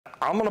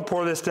I'm gonna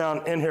pour this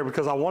down in here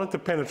because I want it to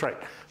penetrate.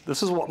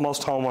 This is what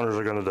most homeowners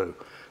are gonna do.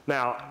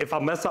 Now, if I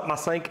mess up my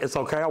sink, it's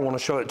okay. I wanna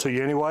show it to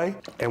you anyway.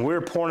 And we're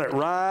pouring it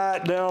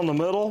right down the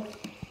middle.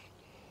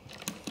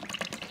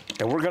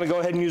 And we're gonna go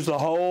ahead and use the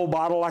whole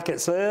bottle like it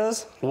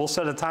says. We'll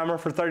set a timer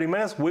for 30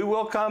 minutes. We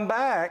will come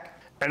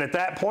back. And at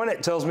that point,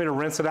 it tells me to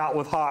rinse it out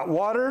with hot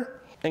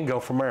water and go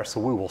from there. So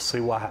we will see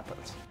what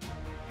happens.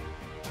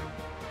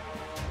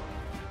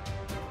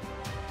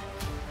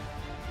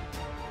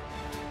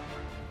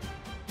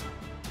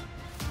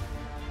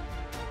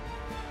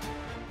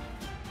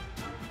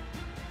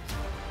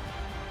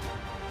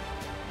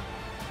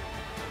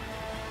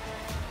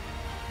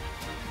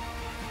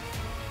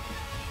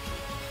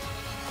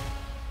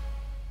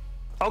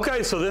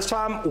 Okay, so this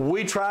time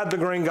we tried the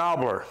Green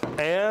Gobbler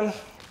and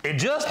it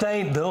just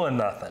ain't doing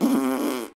nothing.